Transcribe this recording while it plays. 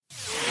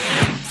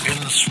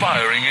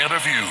inspiring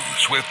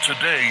interviews with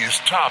today's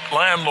top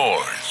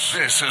landlords.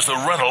 This is the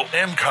Rental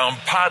Income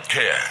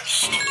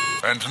Podcast.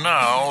 And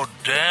now,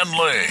 Dan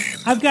Lane.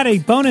 I've got a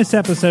bonus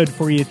episode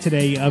for you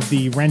today of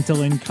the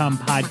Rental Income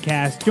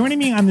Podcast. Joining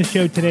me on the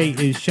show today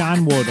is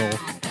Sean Wardle.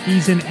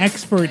 He's an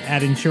expert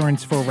at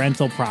insurance for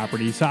rental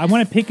property. So I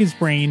want to pick his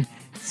brain,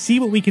 see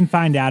what we can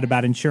find out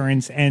about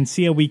insurance, and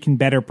see how we can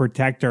better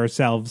protect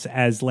ourselves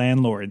as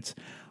landlords.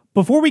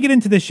 Before we get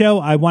into the show,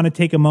 I want to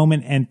take a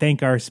moment and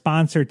thank our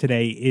sponsor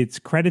today. It's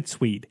Credit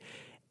Suite.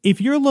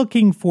 If you're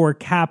looking for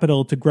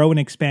capital to grow and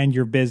expand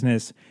your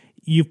business,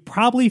 you've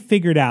probably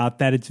figured out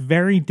that it's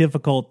very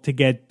difficult to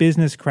get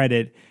business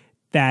credit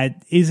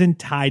that isn't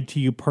tied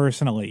to you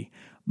personally.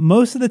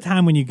 Most of the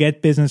time when you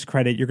get business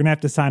credit, you're going to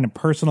have to sign a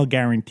personal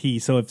guarantee.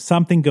 So if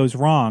something goes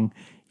wrong,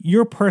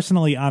 you're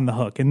personally on the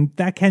hook, and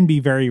that can be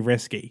very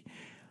risky.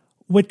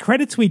 What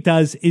Credit Suite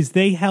does is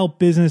they help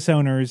business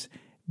owners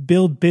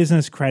build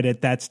business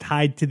credit that's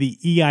tied to the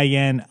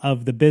EIN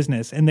of the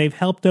business, and they've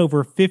helped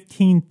over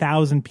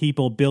 15,000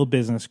 people build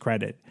business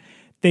credit.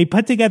 They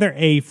put together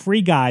a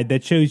free guide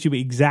that shows you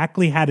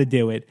exactly how to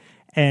do it,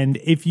 and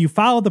if you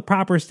follow the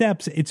proper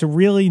steps, it's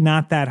really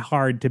not that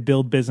hard to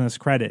build business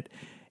credit.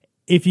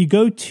 If you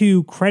go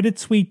to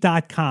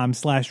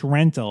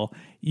creditsuite.com/rental,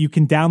 you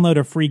can download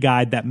a free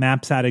guide that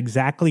maps out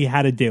exactly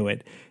how to do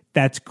it.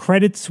 That's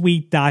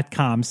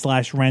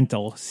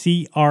creditsuite.com/rental,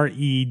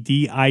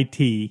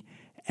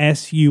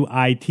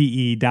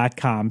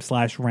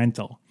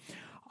 creditsuite.com/rental.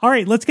 All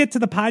right, let's get to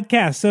the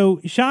podcast. So,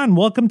 Sean,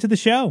 welcome to the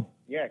show.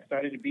 Yeah,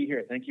 excited to be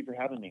here. Thank you for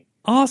having me.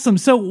 Awesome.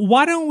 So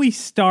why don't we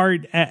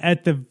start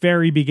at the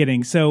very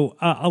beginning? So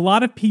a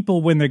lot of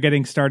people, when they're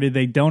getting started,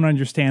 they don't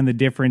understand the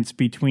difference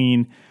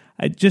between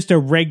just a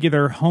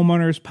regular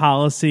homeowner's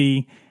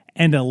policy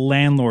and a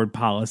landlord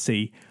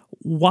policy.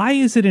 Why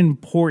is it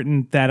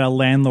important that a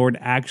landlord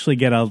actually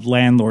get a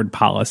landlord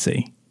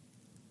policy?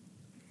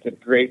 It's a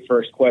great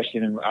first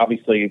question, and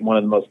obviously one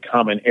of the most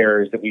common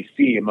errors that we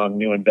see among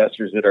new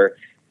investors that are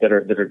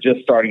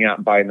just starting out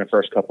and buying their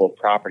first couple of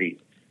properties.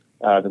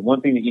 The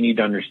one thing that you need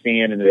to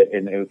understand, and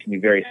it can be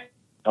very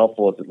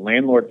helpful, is that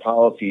landlord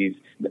policies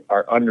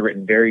are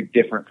underwritten very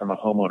different from a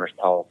homeowner's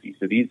policy.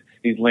 So these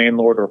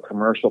landlord or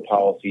commercial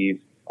policies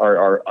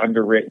are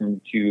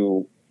underwritten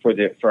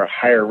for a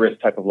higher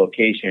risk type of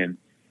location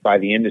by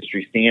the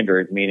industry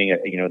standards, meaning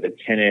the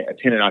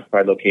tenant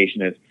occupied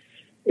location is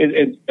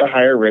a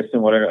higher risk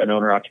than what an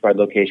owner occupied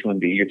location would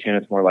be. Your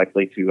tenant's more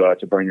likely to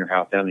burn your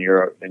house down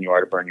than you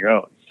are to burn your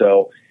own.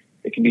 So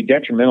it can be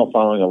detrimental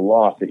following a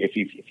loss if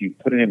you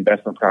put an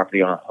investment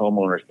property on a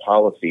homeowner's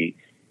policy.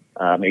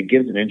 It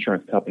gives an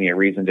insurance company a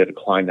reason to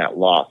decline that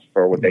loss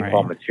for what they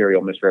call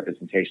material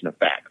misrepresentation of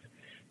facts.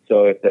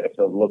 So if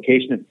the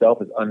location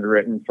itself is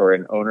underwritten for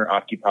an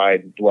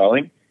owner-occupied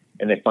dwelling,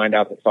 and they find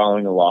out that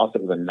following a loss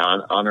it was a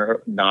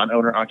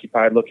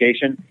non-owner-occupied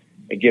location,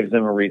 it gives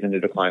them a reason to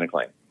decline a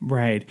claim.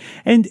 Right.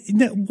 And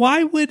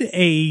why would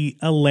a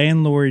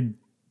landlord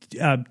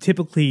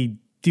typically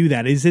do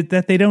that? Is it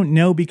that they don't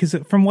know? Because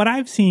from what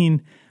I've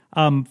seen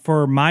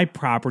for my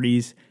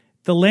properties,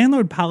 the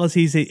landlord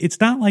policies, it's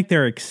not like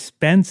they're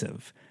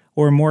expensive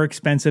or more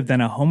expensive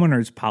than a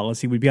homeowner's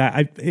policy would be.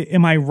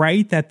 Am I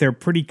right that they're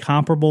pretty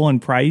comparable in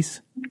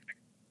price?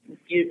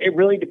 It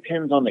really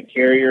depends on the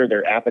carrier,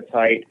 their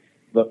appetite.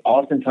 But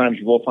oftentimes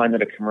you will find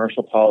that a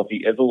commercial policy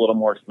is a little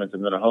more expensive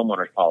than a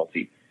homeowner's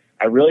policy.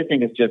 I really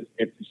think it's just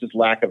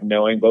lack of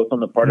knowing, both on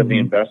the part of the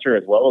investor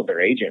as well as their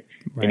agent.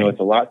 Right.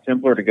 It's a lot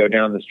simpler to go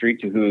down the street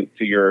to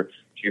your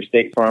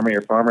State Farm or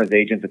your farmer's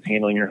agent that's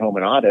handling your home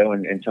and auto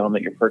and tell them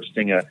that you're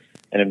purchasing an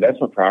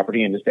investment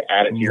property, and just to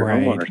add it to your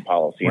homeowner's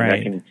policy.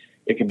 Right. And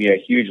it can be a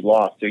huge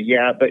loss. So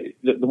yeah, but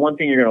the one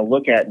thing you're going to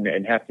look at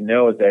and have to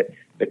know is that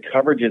the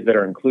coverages that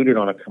are included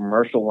on a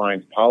commercial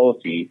lines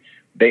policy,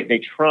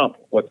 they trump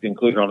what's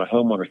included on a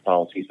homeowner's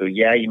policy. So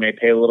yeah, you may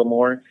pay a little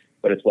more,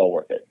 but it's well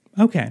worth it.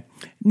 Okay.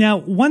 Now,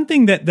 one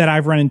thing that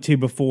I've run into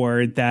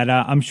before that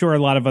I'm sure a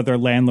lot of other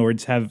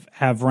landlords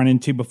have run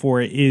into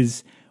before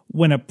is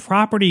when a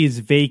property is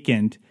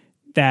vacant,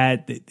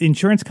 that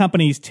insurance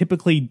companies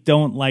typically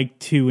don't like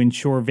to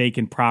insure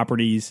vacant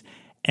properties.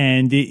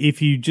 And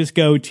if you just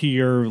go to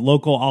your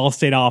local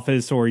Allstate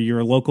office or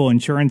your local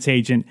insurance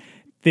agent,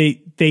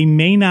 they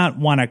may not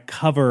want to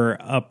cover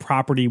a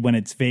property when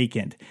it's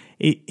vacant.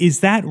 Is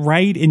that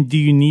right? And do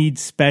you need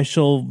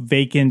special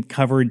vacant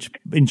coverage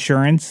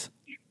insurance?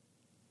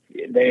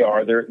 They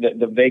are.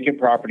 The vacant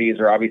properties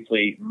are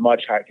obviously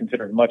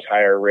considered much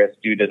higher risk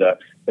due to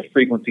the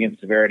frequency and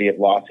severity of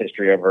loss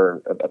history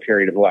over a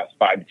period of the last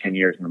 5 to 10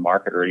 years in the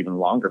market, or even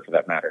longer for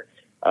that matter.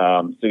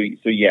 So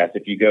yes,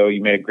 if you go,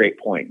 you made a great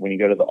point. When you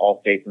go to the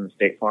Allstates and the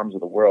State Farms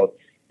of the world,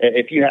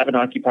 if you have an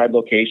occupied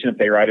location, if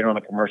they write it on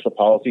a commercial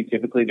policy,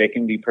 typically they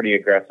can be pretty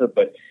aggressive.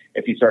 But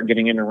if you start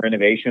getting into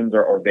renovations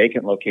or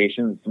vacant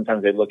locations,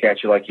 sometimes they look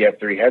at you like you have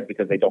three heads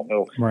because they don't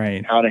know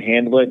how to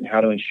handle it and how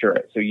to insure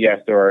it. So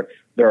yes, there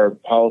are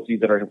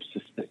policies that are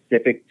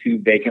specific to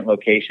vacant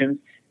locations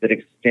that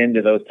extend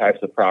to those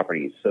types of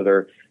properties. So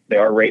they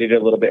are rated a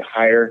little bit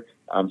higher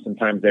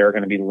Sometimes they're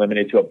going to be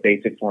limited to a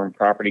basic form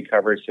property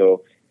coverage,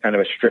 so kind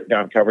of a stripped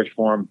down coverage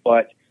form.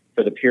 But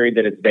for the period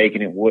that it's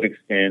vacant, it would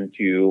extend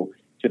to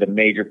the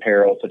major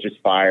perils such as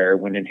fire,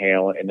 wind and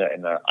hail, and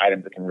the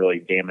items that can really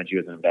damage you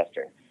as an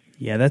investor.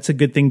 Yeah, that's a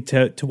good thing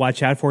to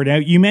watch out for. Now,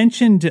 you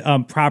mentioned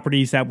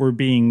properties that were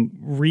being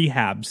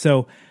rehabbed.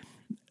 So,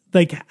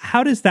 like,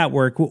 how does that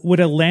work? Would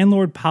a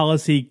landlord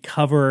policy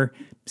cover,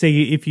 say,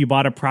 if you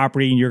bought a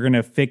property and you're going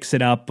to fix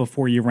it up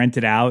before you rent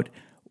it out?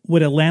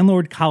 Would a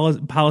landlord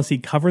policy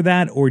cover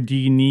that, or do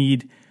you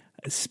need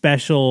a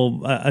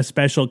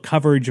special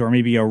coverage or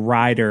maybe a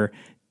rider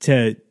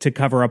to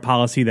cover a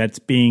policy that's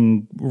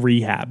being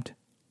rehabbed?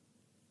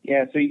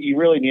 Yeah, so you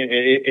really need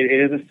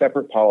it is a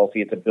separate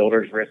policy. It's a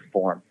builder's risk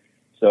form.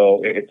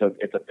 So it's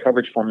a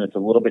coverage form that's a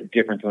little bit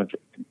different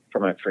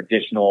from a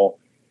traditional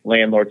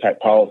landlord type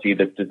policy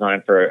that's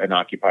designed for an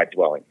occupied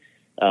dwelling.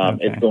 Okay.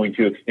 It's going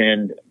to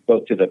extend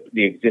both to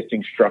the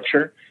existing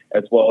structure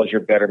as well as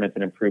your betterment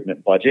and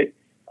improvement budget.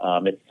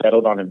 It's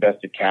settled on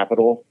invested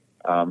capital.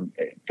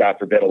 God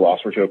forbid a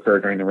loss were to occur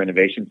during the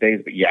renovation phase,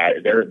 but yeah,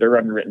 they're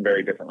underwritten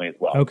very differently as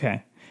well.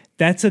 Okay.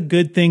 That's a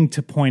good thing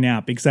to point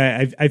out because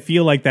I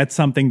feel like that's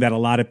something that a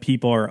lot of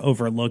people are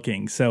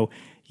overlooking. So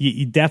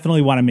you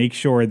definitely want to make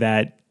sure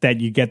that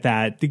you get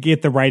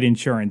the right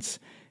insurance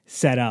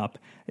set up.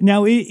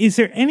 Now, is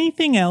there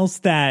anything else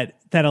that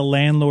a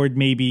landlord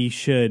maybe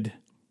should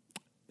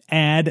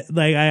add?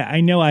 Like I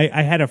know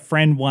I had a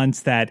friend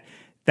once that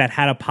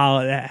had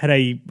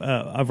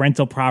a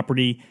rental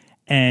property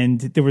and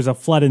there was a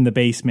flood in the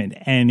basement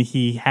and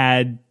he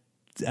had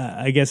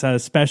I guess a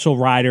special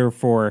rider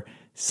for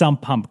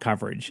sump pump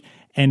coverage.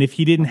 And if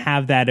he didn't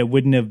have that, it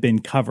wouldn't have been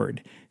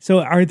covered. So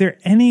are there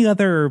any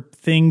other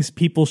things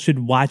people should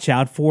watch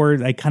out for,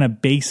 like kind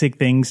of basic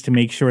things to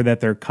make sure that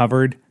they're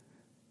covered?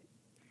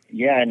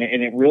 Yeah, and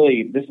it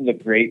really, this is a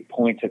great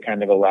point to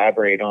kind of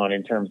elaborate on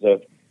in terms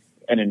of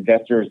an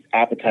investor's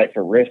appetite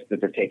for risk that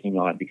they're taking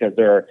on, because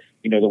there are,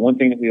 the one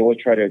thing that we always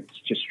try to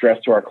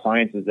stress to our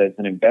clients is that as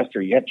an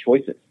investor, you have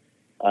choices.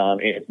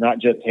 It's not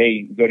just,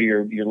 hey, go to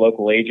your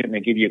local agent and they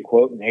give you a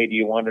quote and, hey, do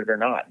you want it or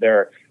not?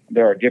 There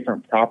are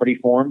different property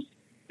forms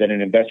that an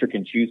investor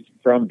can choose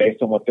from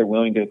based on what they're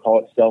willing to call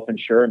it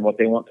self-insure and what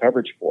they want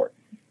coverage for.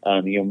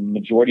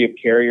 Majority of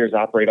carriers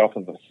operate off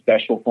of a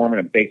special form and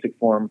a basic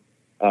form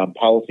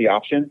policy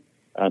option,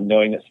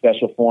 knowing that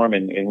special form,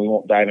 and we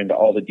won't dive into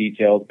all the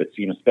details, but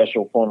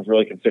special form is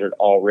really considered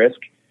all risk.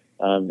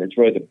 It's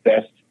really the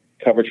best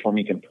coverage form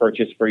you can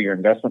purchase for your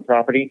investment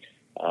property.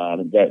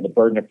 That the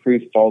burden of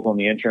proof falls on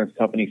the insurance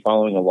company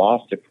following a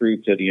loss to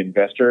prove to the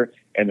investor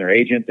and their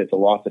agent that the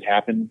loss that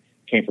happened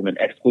came from an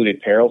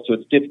excluded peril. So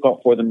it's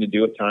difficult for them to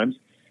do at times.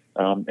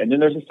 And then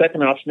there's a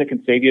second option that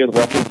can save you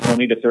roughly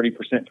 20 to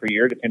 30% per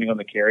year, depending on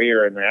the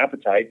carrier and their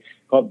appetite,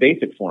 called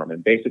basic form.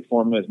 And basic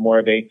form is more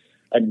of a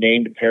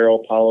named peril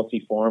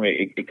policy form.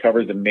 It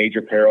covers the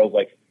major perils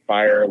like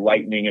fire,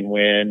 lightning, and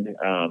wind,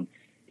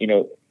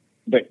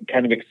 but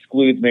kind of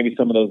excludes maybe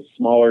some of those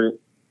smaller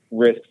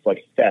risks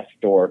like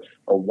theft or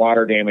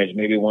water damage,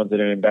 maybe ones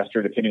that an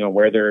investor, depending on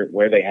where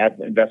they have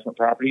investment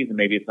properties, and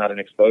maybe it's not an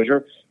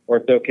exposure, or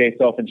it's okay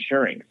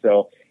self-insuring.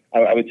 So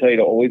I would tell you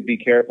to always be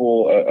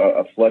careful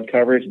of flood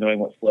coverage, knowing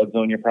what flood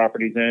zone your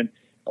property's in.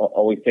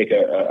 Always take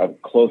a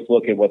close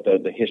look at what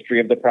the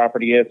history of the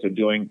property is. So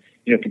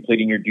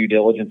completing your due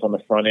diligence on the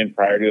front end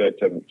prior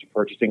to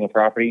purchasing a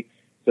property,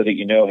 so that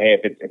hey,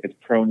 if it's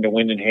prone to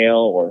wind and hail,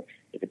 or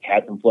if it's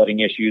had some flooding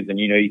issues, then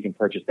you can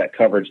purchase that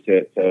coverage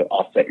to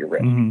offset your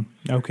risk.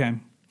 Mm-hmm. Okay.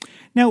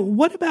 Now,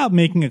 what about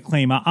making a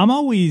claim? I'm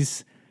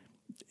always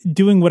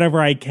doing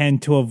whatever I can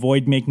to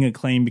avoid making a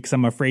claim because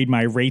I'm afraid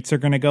my rates are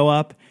going to go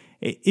up.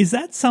 Is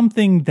that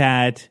something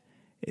that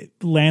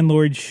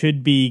landlords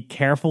should be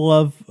careful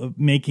of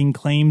making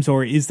claims,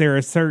 or is there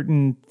a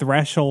certain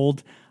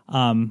threshold?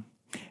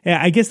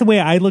 I guess the way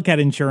I look at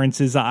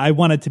insurance is I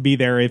want it to be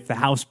there if the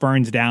house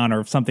burns down or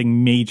if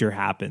something major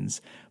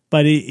happens.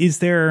 But is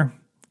there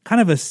kind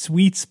of a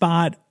sweet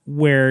spot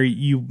where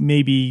you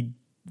maybe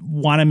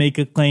want to make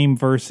a claim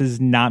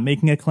versus not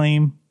making a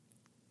claim?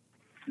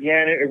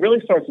 Yeah, and it really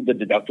starts with the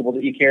deductible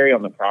that you carry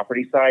on the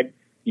property side.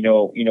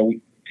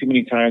 Too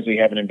many times we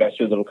have an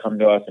investor that'll come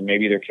to us and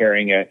maybe they're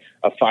carrying a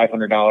 $500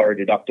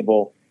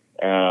 deductible,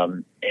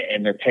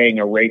 and they're paying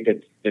a rate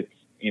that's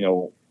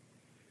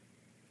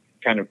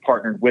kind of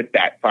partnered with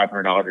that $500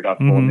 deductible.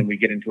 Mm-hmm. And then we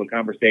get into a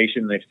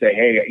conversation and they say,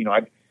 hey,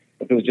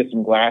 if it was just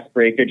some glass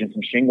breakage and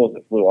some shingles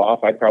that flew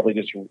off, I'd probably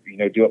just, do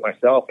it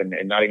myself and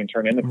not even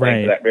turn in the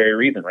claim for that very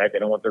reason, right? They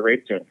don't want their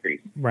rates to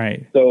increase.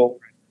 Right. So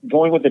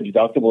going with the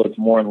deductible that's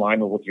more in line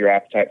with your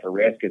appetite for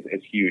risk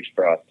is huge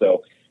for us.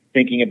 So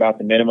thinking about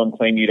the minimum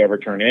claim you'd ever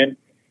turn in,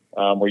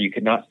 where you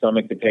could not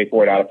stomach to pay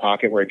for it out of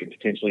pocket, where it could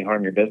potentially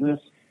harm your business.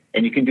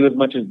 And you can do as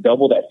much as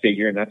double that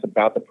figure, and that's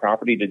about the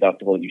property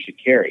deductible you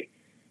should carry.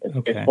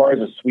 As far as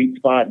a sweet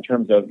spot in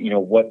terms of,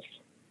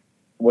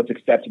 what's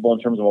acceptable in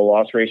terms of a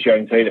loss ratio, I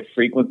can tell you that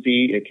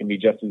frequency, it can be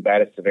just as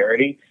bad as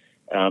severity.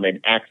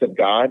 And acts of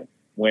God,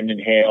 wind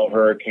and hail,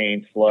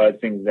 hurricanes, floods,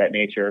 things of that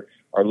nature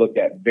are looked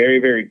at very,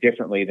 very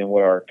differently than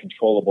what are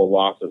controllable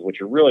losses, which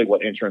are really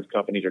what insurance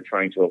companies are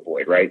trying to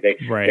avoid, right? They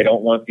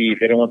don't want the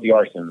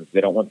arsons,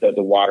 they don't want the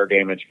water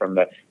damage from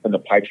the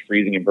pipes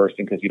freezing and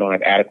bursting because you don't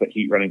have adequate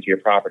heat running to your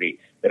property.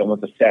 They don't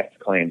want the theft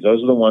claims.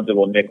 Those are the ones that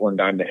will nickel and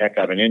dime the heck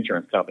out of an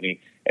insurance company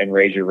and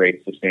raise your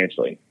rates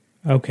substantially.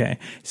 Okay.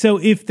 So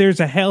if there's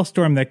a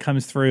hailstorm that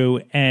comes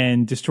through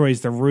and destroys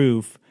the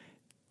roof,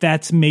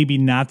 that's maybe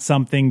not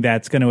something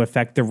that's going to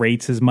affect the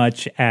rates as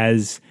much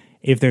as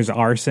if there's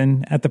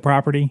arson at the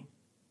property?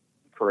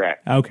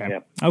 Correct. Okay.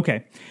 Yep.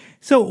 Okay.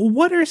 So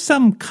what are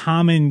some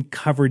common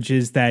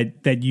coverages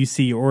that you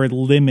see or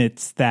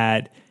limits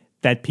that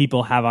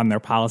people have on their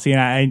policy?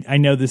 And I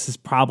know this is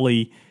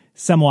probably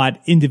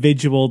somewhat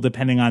individual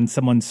depending on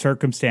someone's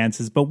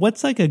circumstances, but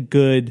what's like a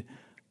good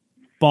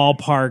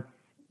ballpark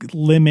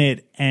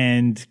limit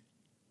and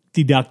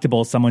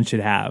deductible someone should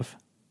have?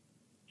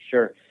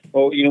 Sure.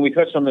 Well, we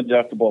touched on the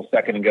deductible a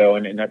second ago,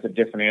 and that's a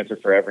different answer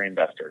for every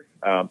investor.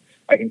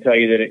 I can tell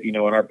you that, in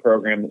our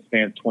program that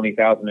spans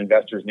 20,000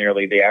 investors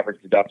nearly, the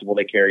average deductible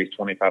they carry is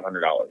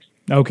 $2,500.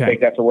 Okay.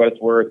 Take that for what it's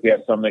worth. We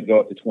have some that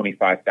go up to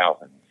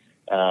 $25,000.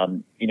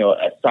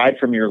 Aside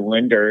from your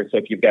lender, so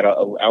if you've got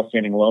an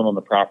outstanding loan on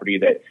the property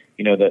that,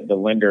 the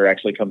lender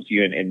actually comes to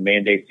you and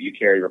mandates that you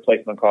carry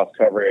replacement cost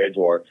coverage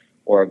or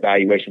a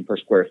valuation per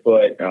square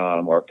foot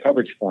or a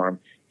coverage form,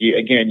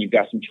 you've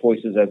got some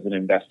choices as an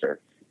investor.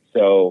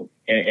 So,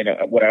 and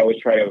what I always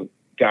try to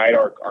guide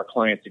our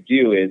clients to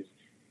do is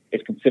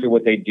consider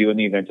what they do in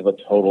the event of a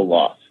total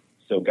loss.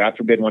 So God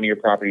forbid one of your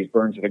properties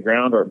burned to the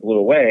ground or it blew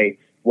away,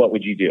 what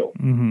would you do?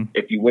 Mm-hmm.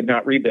 If you would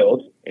not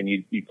rebuild and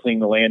you clean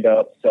the land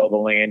up, sell the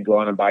land, go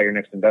on and buy your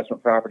next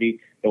investment property,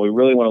 then we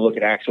really want to look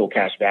at actual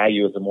cash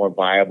value as a more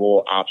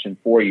viable option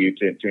for you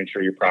to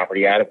insure your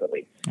property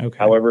adequately. Okay.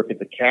 However, if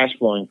it's a cash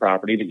flowing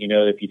property that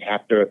if you'd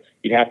have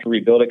to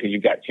rebuild it because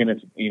you've got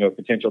tenants,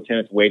 potential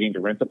tenants waiting to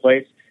rent the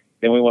place,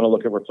 then we want to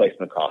look at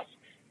replacement costs.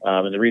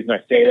 And the reason I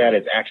say that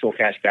is actual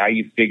cash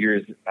value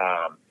figures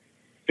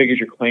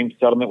your claim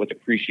settlement with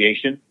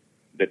depreciation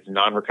that's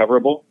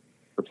non-recoverable.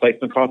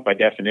 Replacement cost, by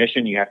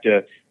definition,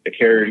 the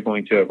carrier is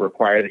going to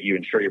require that you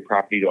insure your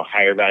property to a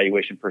higher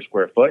valuation per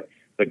square foot,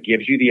 but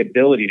gives you the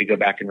ability to go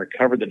back and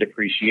recover the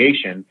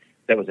depreciation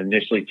that was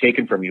initially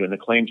taken from you in the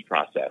claims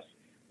process.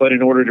 But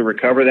in order to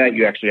recover that,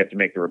 you actually have to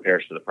make the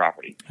repairs to the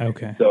property.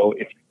 Okay. So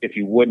if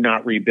you would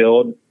not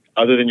rebuild,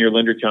 other than your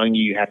lender telling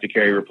you have to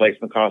carry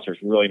replacement costs,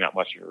 there's really not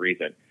much of a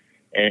reason.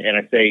 And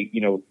I say,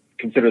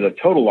 consider the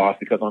total loss,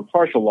 because on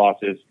partial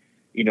losses,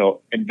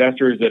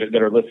 investors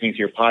that are listening to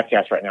your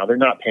podcast right now, they're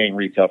not paying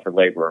retail for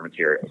labor or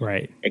materials.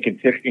 Right. And can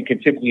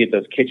typically get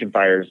those kitchen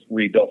fires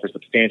rebuilt for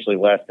substantially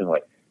less than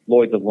what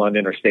Lloyd's of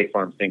London or State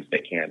Farm thinks they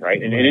can,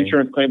 right? And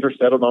insurance claims are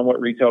settled on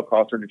what retail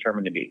costs are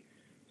determined to be.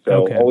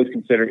 So always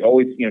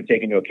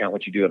take into account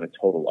what you do on a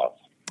total loss.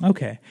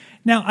 Okay.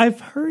 Now, I've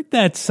heard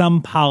that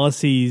some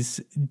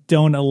policies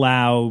don't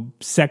allow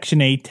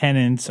Section 8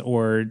 tenants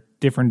or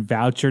different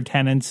voucher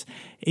tenants.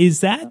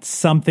 Is that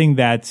something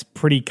that's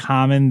pretty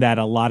common, that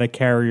a lot of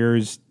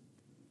carriers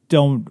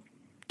don't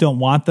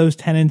want those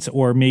tenants,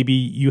 or maybe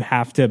you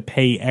have to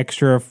pay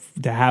extra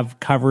to have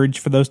coverage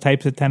for those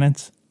types of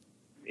tenants?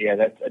 Yeah,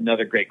 that's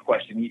another great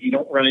question. You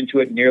don't run into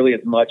it nearly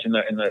as much in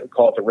the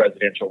call it the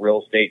residential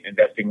real estate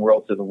investing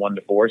world to the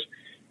 1-to-4s.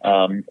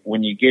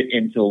 When you get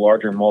into the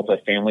larger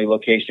multifamily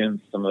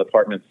locations, some of the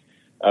apartments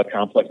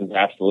complexes,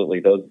 absolutely,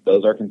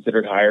 those are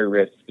considered higher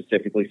risk,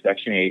 specifically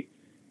Section 8,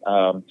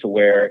 to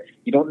where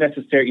you don't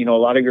necessarily, a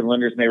lot of your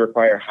lenders may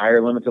require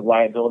higher limits of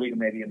liability.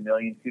 Maybe $1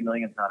 million, $2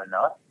 million is not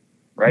enough,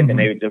 right? Mm-hmm.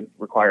 They may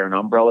require an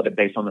umbrella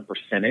based on the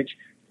percentage.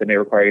 They may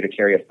require you to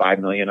carry a $5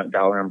 million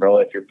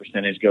umbrella if your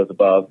percentage goes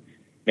above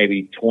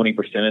maybe 20%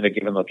 at a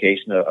given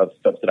location of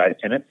subsidized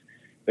tenants.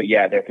 But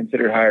yeah, they're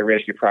considered higher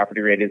risk. Your property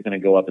rate is going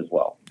to go up as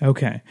well.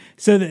 Okay.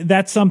 So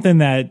that's something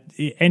that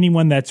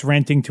anyone that's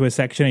renting to a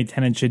Section 8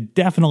 tenant should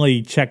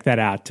definitely check that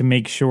out to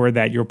make sure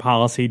that your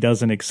policy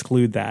doesn't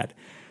exclude that.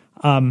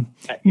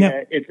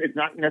 It's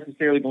not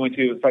necessarily going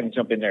to, if I can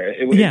jump in there,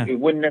 it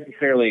wouldn't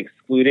necessarily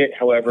exclude it.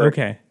 However,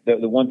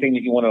 the one thing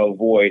that you want to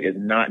avoid is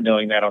not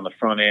knowing that on the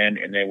front end.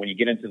 And then when you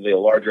get into the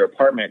larger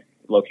apartment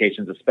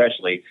locations,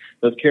 especially,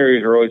 those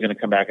carriers are always going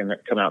to come out and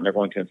they're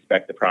going to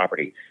inspect the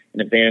property.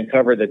 And if they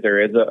uncover that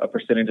there is a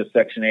percentage of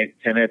Section 8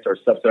 tenants or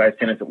subsidized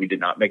tenants that we did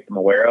not make them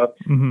aware of,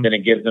 then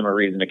it gives them a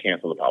reason to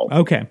cancel the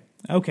policy.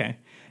 Okay.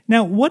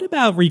 Now, what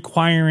about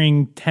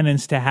requiring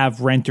tenants to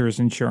have renter's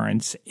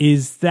insurance?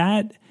 Is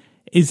that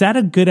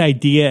a good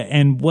idea?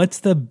 And what's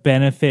the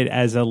benefit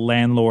as a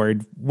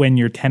landlord when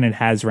your tenant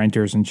has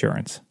renter's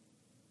insurance?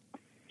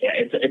 Yeah,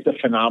 it's a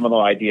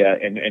phenomenal idea,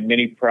 and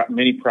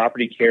many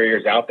property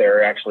carriers out there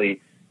are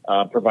actually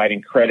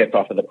providing credits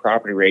off of the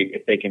property rate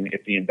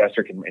if the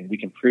investor can, and we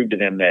can prove to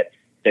them that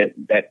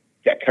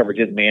coverage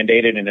is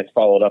mandated and it's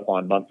followed up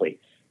on monthly.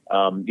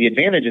 The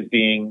advantages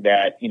being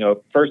that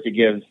first it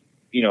gives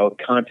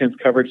contents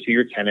coverage to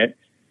your tenant.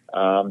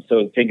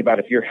 So think about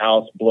if your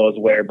house blows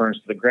away or burns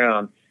to the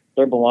ground,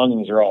 their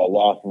belongings are all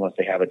lost unless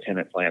they have a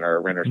tenant plan or a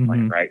renter's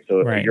plan, right?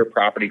 So your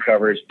property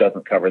coverage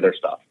doesn't cover their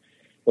stuff.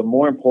 But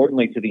more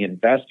importantly to the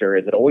investor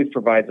is it always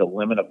provides a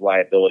limit of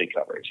liability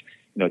coverage.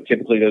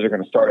 Typically those are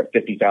going to start at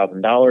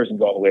 $50,000 and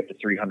go all the way up to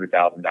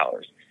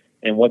 $300,000.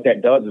 And what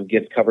that does is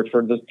gives coverage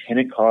for those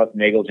tenant-caused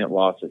negligent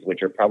losses,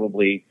 which are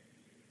probably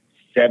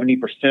 70%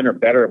 or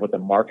better of what the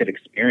market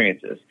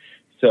experiences.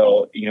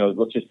 So,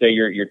 let's just say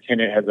your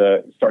tenant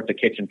starts a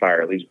kitchen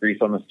fire, leaves grease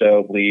on the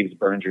stove, leaves,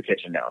 burns your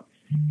kitchen down.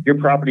 Your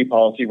property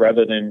policy,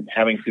 rather than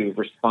having to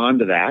respond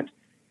to that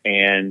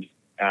and,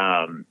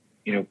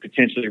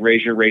 potentially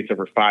raise your rates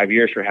over 5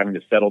 years for having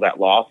to settle that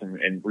loss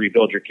and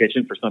rebuild your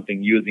kitchen for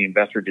something you as the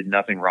investor did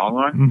nothing wrong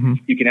on,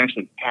 you can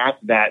actually pass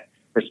that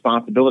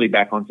responsibility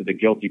back onto the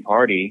guilty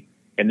party,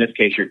 in this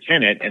case your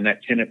tenant, and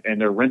that tenant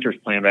and their renter's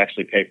plan to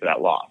actually pay for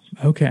that loss.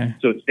 Okay.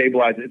 So it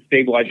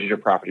stabilizes your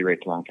property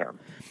rates long term.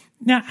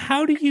 Now,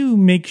 how do you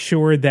make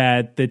sure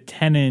that the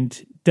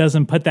tenant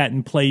doesn't put that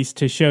in place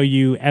to show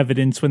you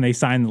evidence when they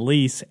sign the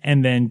lease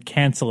and then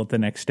cancel it the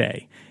next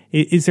day?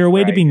 Is there a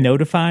way to be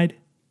notified?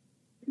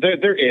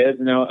 There is.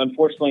 Now,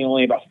 unfortunately,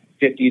 only about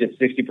 50 to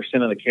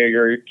 60% of the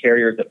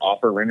carriers that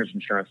offer renter's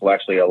insurance will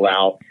actually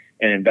allow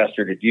an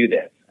investor to do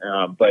this.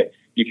 But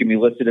you can be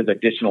listed as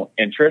additional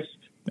interest.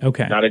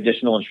 Okay. Not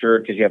additional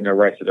insured because you have no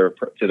rights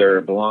to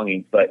their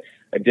belongings, but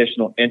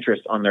additional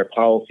interest on their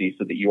policy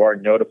so that you are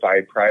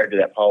notified prior to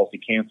that policy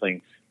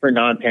canceling for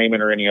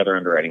non-payment or any other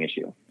underwriting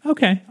issue.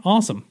 Okay.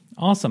 Awesome.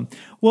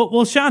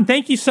 Well, Sean,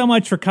 thank you so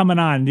much for coming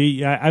on.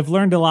 I've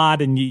learned a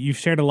lot and you've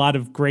shared a lot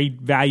of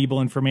great,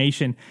 valuable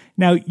information.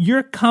 Now,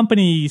 your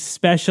company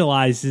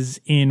specializes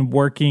in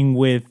working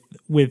with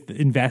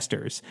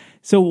investors.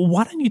 So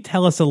why don't you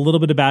tell us a little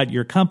bit about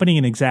your company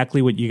and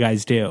exactly what you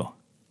guys do?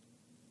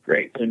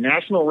 Great. The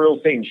National Real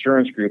Estate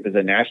Insurance Group is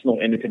a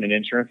national independent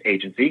insurance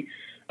agency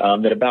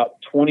that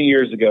about 20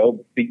 years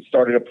ago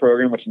started a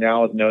program which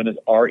now is known as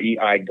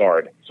REI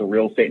Guard, so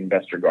Real Estate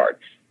Investor Guard.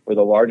 We're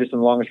the largest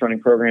and longest running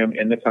program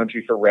in the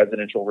country for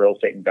residential real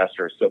estate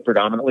investors, so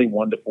predominantly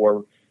one to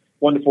four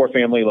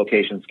family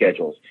location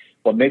schedules.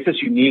 What makes us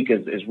unique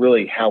is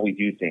really how we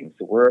do things.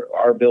 So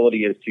our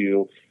ability is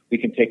we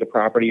can take a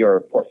property or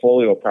a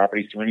portfolio of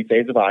properties through any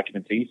phase of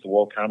occupancy, so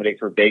we'll accommodate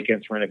for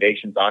vacants,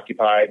 renovations,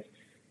 occupied,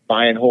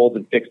 buy and hold,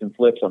 and fix and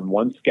flips on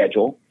one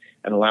schedule,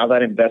 and allow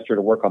that investor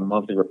to work on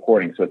monthly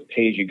reporting. So it's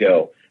pay as you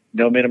go.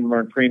 No minimum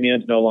earned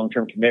premiums, no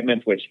long-term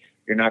commitments, which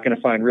you're not going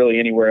to find really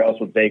anywhere else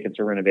with vacants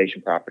or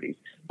renovation properties.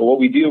 But what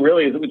we do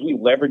really is we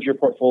leverage your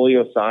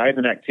portfolio size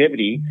and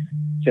activity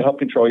to help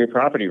control your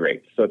property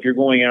rates. So if you're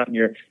going out and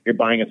you're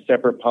buying a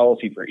separate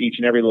policy for each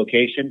and every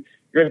location,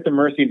 you're at the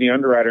mercy of the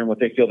underwriter and what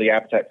they feel the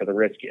appetite for the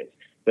risk is.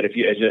 But if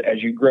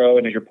as you grow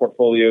and as your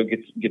portfolio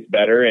gets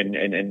better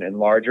and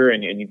larger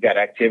and you've got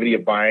activity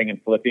of buying and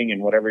flipping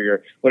and whatever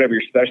you're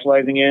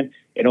specializing in,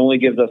 it only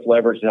gives us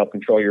leverage to help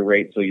control your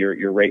rate. So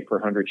your rate per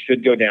 100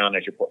 should go down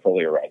as your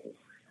portfolio rises.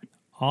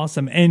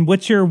 Awesome. And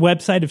what's your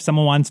website if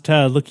someone wants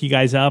to look you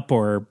guys up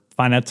or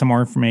find out some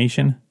more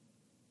information?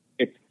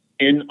 It's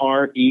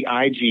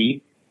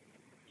NREIG,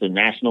 so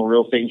National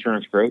Real Estate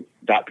Insurance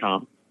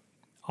Group.com.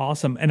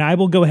 Awesome. And I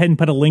will go ahead and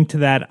put a link to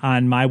that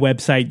on my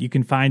website. You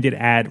can find it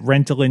at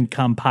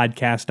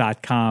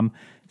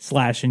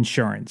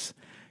rentalincomepodcast.com/insurance.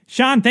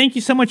 Sean, thank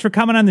you so much for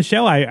coming on the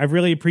show. I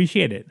really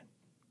appreciate it.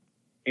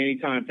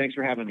 Anytime. Thanks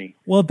for having me.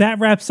 Well, that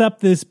wraps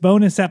up this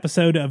bonus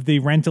episode of the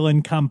Rental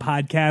Income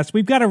Podcast.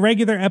 We've got a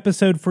regular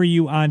episode for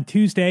you on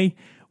Tuesday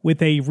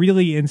with a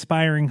really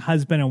inspiring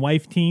husband and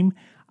wife team.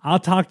 I'll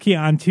talk to you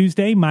on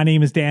Tuesday. My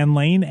name is Dan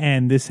Lane,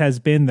 and this has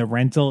been the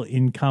Rental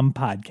Income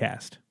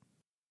Podcast.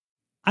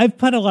 I've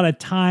put a lot of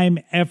time,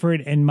 effort,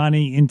 and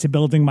money into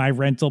building my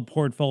rental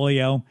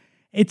portfolio.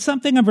 It's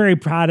something I'm very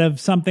proud of,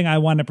 something I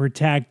want to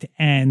protect,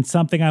 and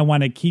something I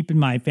want to keep in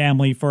my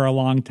family for a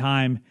long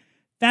time.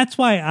 That's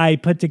why I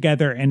put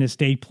together an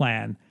estate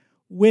plan.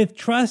 With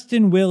Trust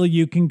and Will,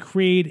 you can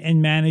create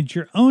and manage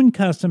your own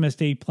custom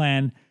estate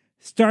plan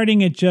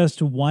starting at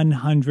just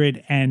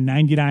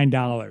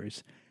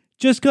 $199.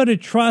 Just go to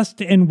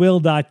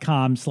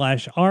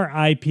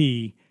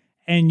trustandwill.com/RIP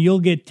and you'll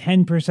get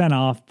 10%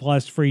 off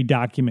plus free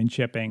document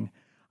shipping.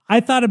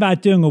 I thought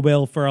about doing a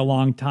will for a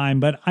long time,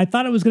 but I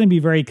thought it was going to be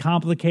very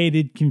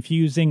complicated,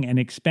 confusing, and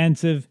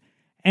expensive,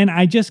 and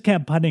I just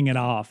kept putting it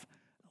off.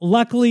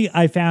 Luckily,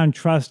 I found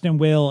Trust and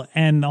Will,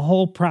 and the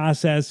whole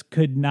process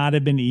could not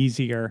have been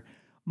easier.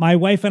 My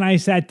wife and I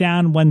sat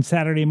down one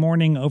Saturday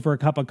morning over a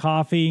cup of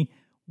coffee.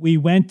 We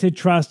went to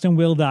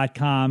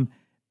trustandwill.com.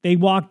 They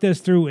walked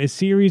us through a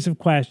series of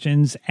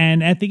questions,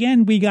 and at the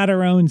end, we got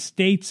our own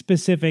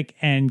state-specific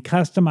and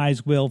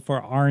customized will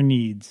for our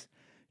needs.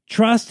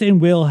 Trust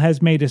and Will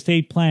has made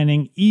estate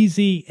planning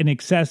easy and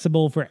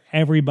accessible for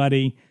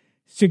everybody.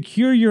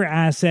 Secure your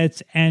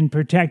assets and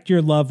protect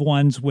your loved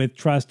ones with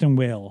Trust and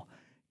Will.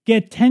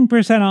 Get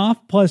 10%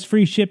 off plus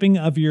free shipping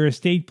of your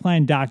estate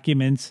plan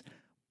documents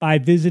by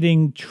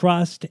visiting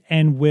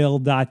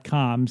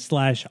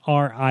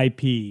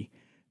trustandwill.com/RIP.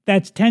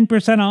 That's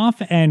 10%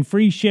 off and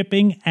free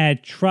shipping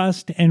at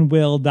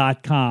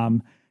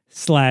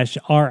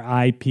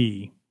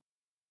trustandwill.com/RIP.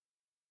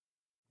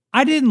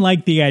 I didn't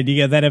like the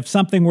idea that if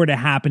something were to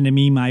happen to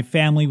me, my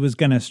family was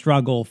going to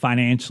struggle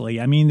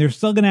financially. I mean, they're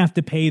still going to have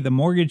to pay the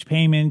mortgage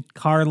payment,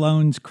 car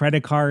loans,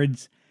 credit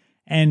cards,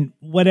 and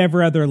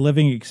whatever other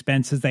living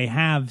expenses they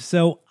have.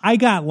 So I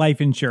got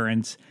life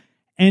insurance,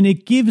 and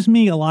it gives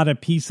me a lot of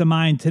peace of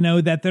mind to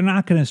know that they're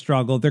not going to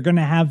struggle. They're going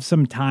to have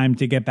some time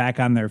to get back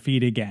on their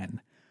feet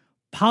again.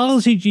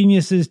 Policy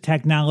Genius's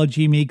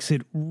technology makes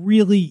it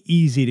really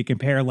easy to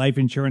compare life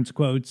insurance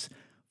quotes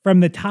from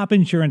the top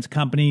insurance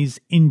companies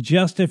in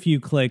just a few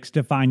clicks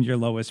to find your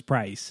lowest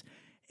price.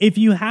 If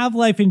you have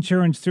life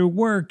insurance through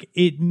work,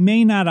 it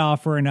may not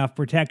offer enough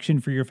protection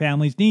for your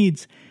family's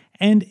needs,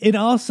 and it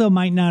also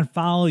might not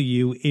follow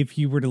you if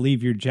you were to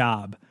leave your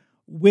job.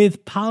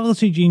 With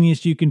Policy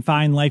Genius, you can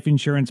find life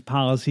insurance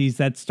policies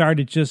that start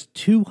at just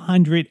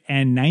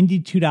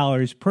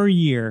 $292 per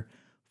year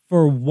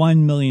for $1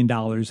 million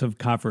of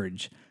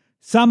coverage.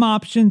 Some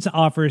options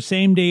offer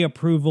same-day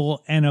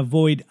approval and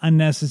avoid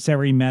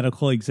unnecessary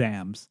medical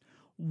exams.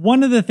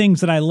 One of the things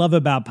that I love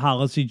about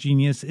Policy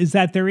Genius is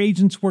that their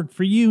agents work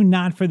for you,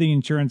 not for the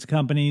insurance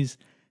companies,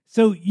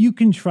 so you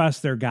can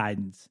trust their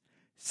guidance.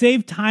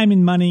 Save time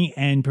and money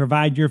and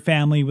provide your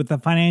family with a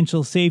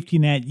financial safety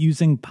net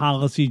using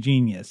Policy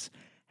Genius.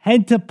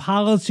 Head to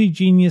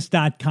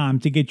PolicyGenius.com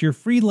to get your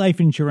free life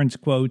insurance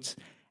quotes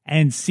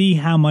and see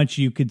how much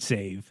you could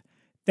save.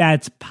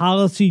 That's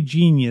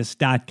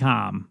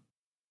PolicyGenius.com.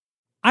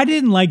 I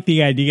didn't like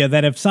the idea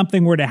that if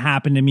something were to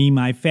happen to me,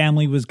 my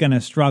family was going to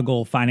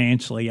struggle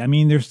financially. I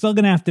mean, they're still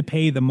going to have to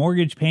pay the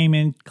mortgage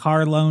payment,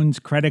 car loans,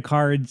 credit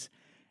cards,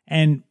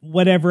 and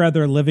whatever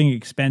other living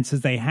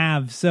expenses they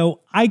have. So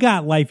I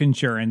got life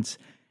insurance,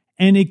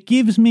 and it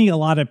gives me a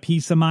lot of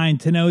peace of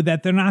mind to know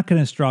that they're not going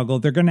to struggle.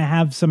 They're going to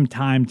have some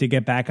time to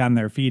get back on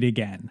their feet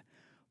again.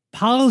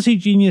 Policy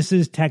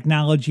Genius's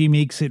technology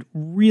makes it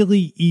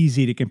really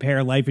easy to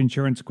compare life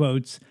insurance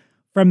quotes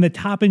from the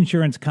top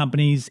insurance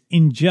companies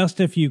in just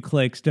a few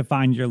clicks to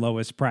find your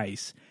lowest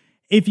price.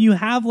 If you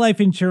have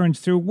life insurance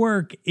through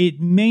work,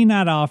 it may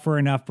not offer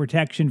enough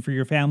protection for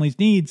your family's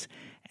needs,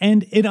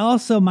 and it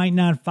also might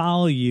not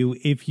follow you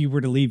if you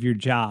were to leave your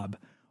job.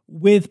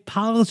 With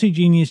Policy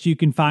Genius, you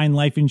can find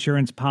life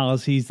insurance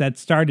policies that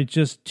start at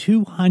just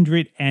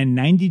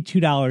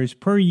 $292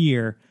 per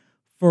year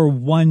for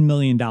 $1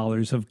 million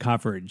of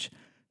coverage.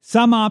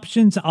 Some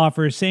options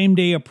offer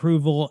same-day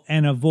approval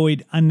and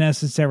avoid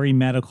unnecessary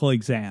medical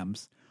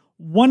exams.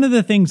 One of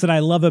the things that I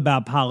love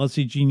about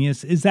Policy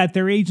Genius is that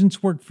their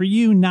agents work for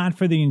you, not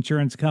for the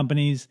insurance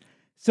companies,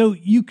 so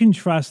you can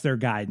trust their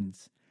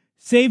guidance.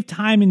 Save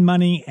time and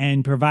money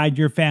and provide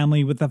your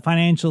family with a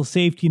financial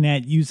safety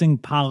net using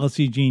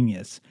Policy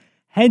Genius.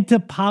 Head to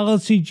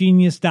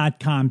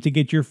PolicyGenius.com to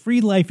get your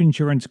free life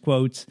insurance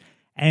quotes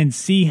and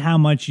see how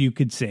much you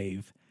could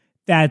save.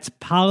 That's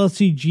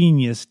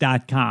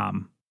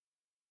PolicyGenius.com.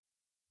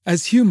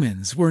 As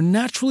humans, we're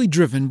naturally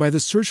driven by the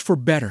search for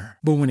better.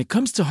 But when it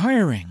comes to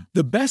hiring,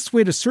 the best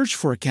way to search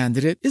for a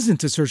candidate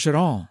isn't to search at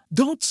all.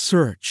 Don't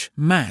search,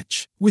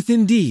 match with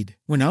Indeed.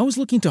 When I was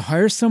looking to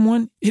hire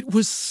someone, it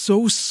was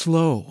so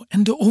slow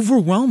and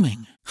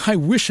overwhelming. I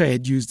wish I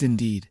had used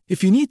Indeed.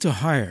 If you need to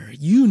hire,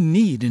 you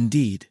need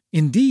Indeed.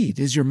 Indeed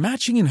is your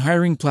matching and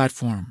hiring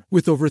platform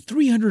with over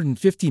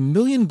 350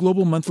 million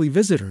global monthly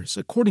visitors,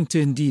 according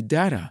to Indeed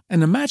data,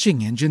 and a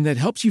matching engine that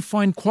helps you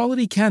find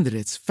quality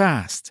candidates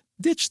fast.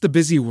 Ditch the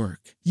busy work.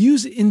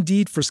 Use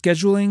Indeed for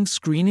scheduling,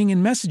 screening,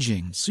 and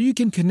messaging so you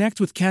can connect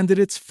with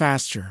candidates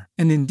faster.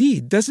 And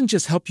Indeed doesn't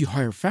just help you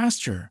hire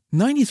faster.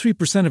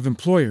 93% of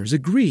employers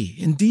agree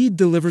Indeed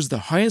delivers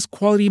the highest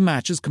quality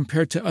matches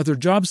compared to other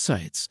job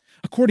sites,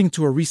 according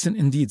to a recent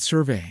Indeed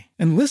survey.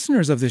 And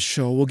listeners of this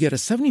show will get a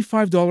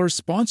 $75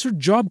 sponsored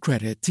job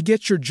credit to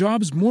get your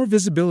jobs more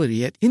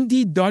visibility at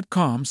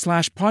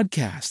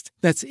Indeed.com/podcast.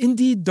 That's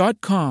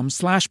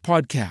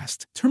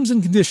Indeed.com/podcast. Terms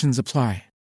and conditions apply.